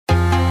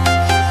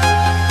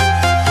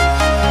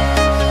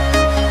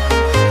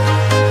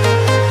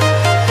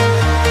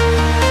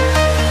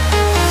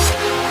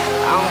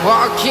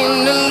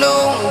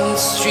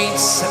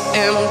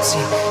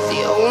empty.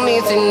 The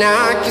only thing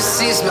I can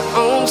see is my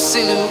own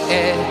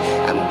silhouette.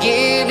 I'm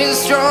getting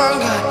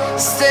stronger,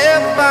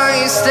 step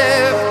by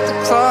step. The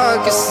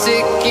clock is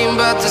ticking,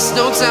 but there's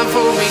no time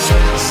for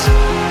regrets.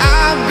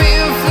 I've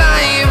been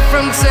flying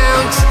from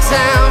town to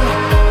town,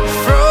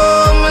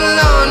 from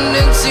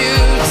London to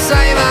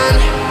Taiwan.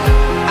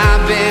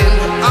 I've been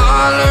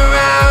all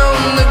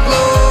around the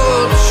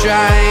globe,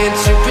 trying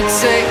to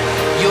protect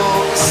your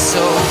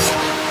soul.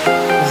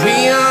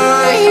 We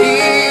are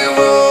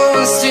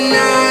heroes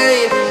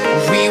tonight.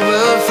 We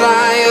will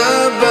fly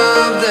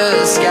above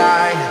the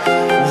sky.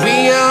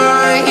 We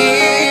are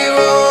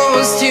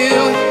heroes tonight.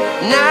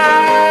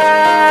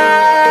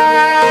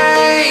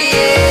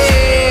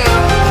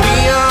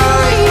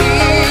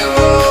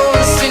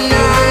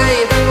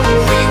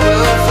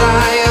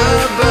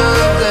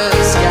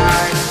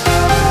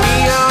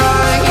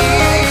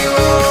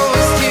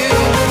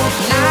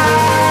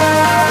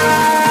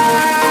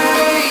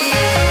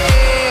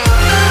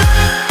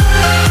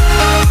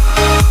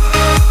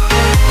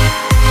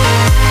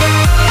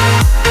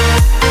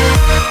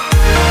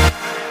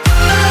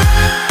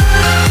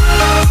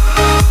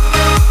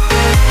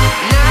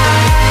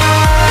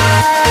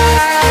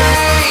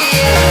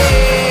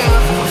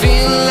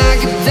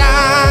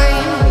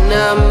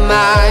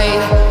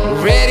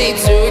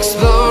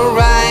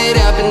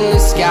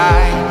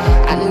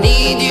 I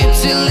need you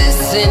to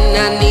listen,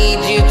 I need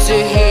you to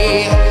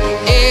hear,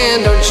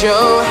 and don't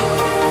show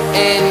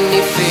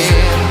any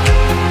fear.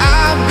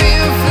 I've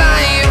been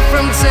flying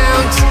from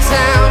town to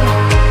town,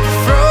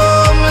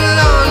 from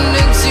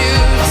London to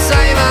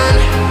Taiwan.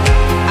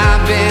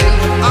 I've been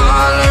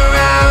all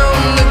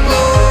around the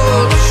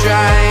globe,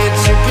 trying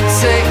to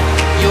protect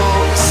your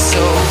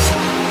soul.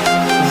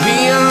 We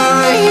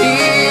are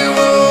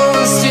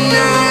heroes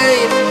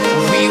tonight.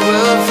 We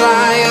will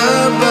fly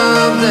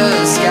above the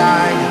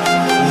sky.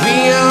 We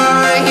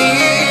are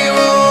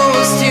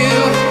heroes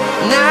tonight,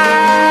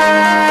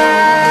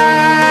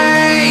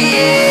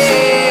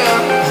 yeah.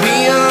 We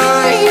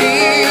are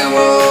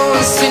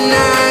heroes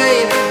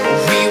tonight.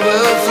 We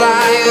will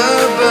fly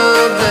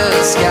above the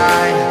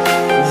sky.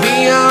 We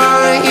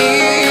are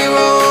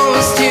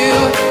heroes tonight,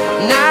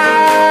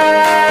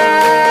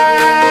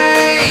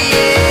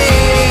 yeah.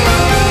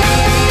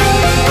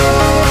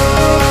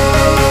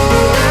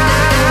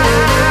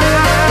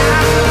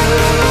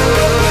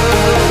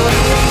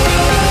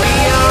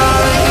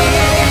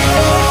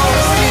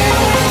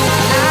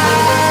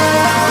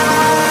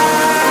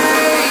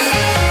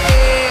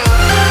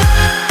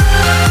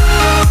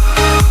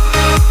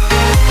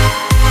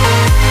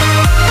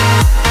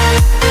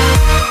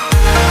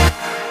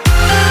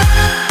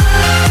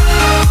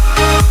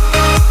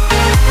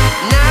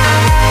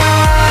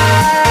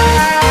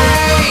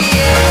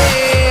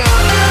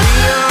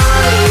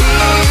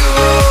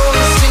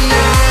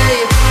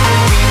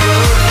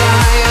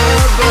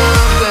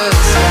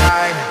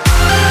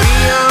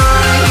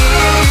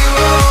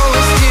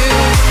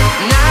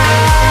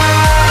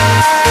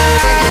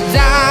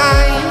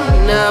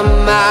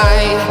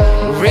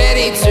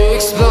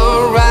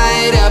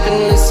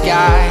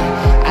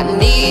 I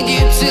need you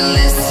to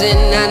listen,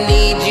 I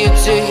need you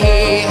to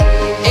hear,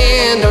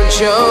 and don't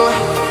show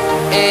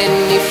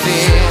any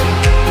fear.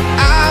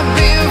 I've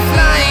been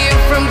flying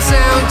from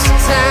town to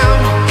town,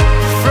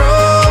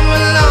 from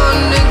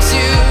London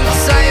to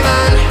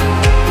Taiwan.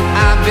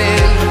 I've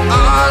been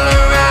all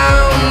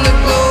around the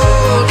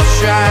globe,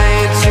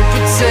 trying to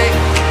protect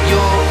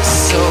your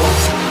soul.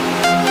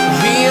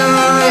 We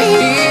are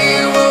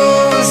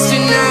heroes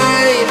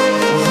tonight.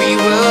 We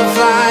will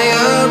fly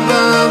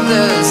above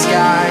the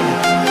sky.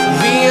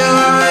 We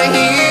are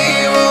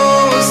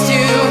heroes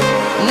tonight,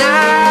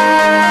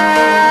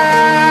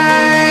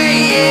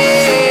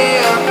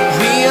 yeah.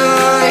 We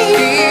are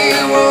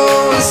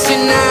heroes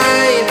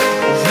tonight.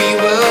 We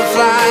will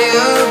fly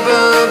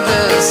above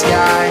the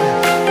sky.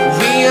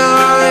 We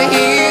are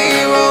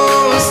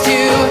heroes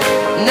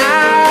tonight,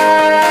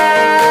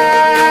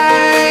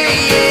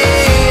 yeah.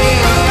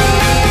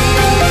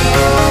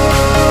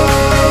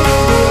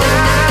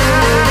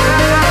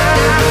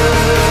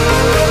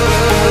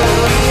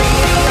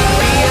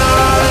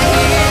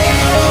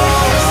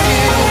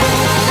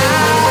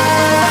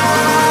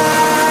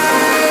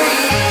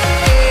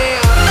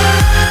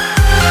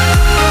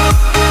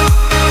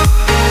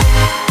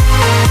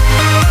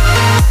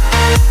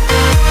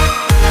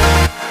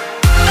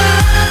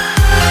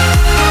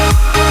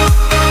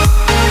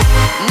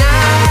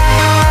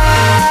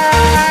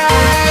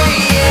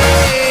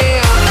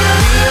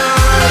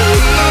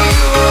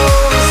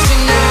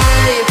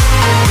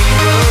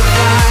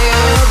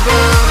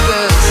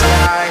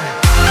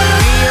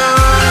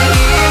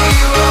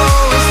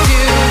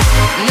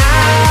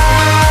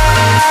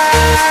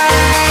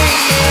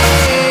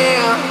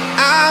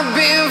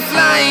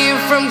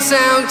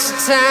 Town to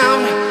town,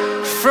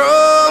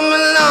 from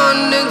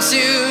London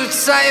to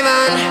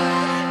Taiwan.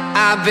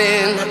 I've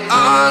been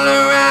all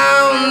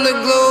around the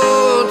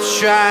globe,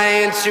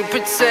 trying to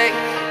protect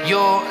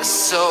your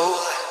soul.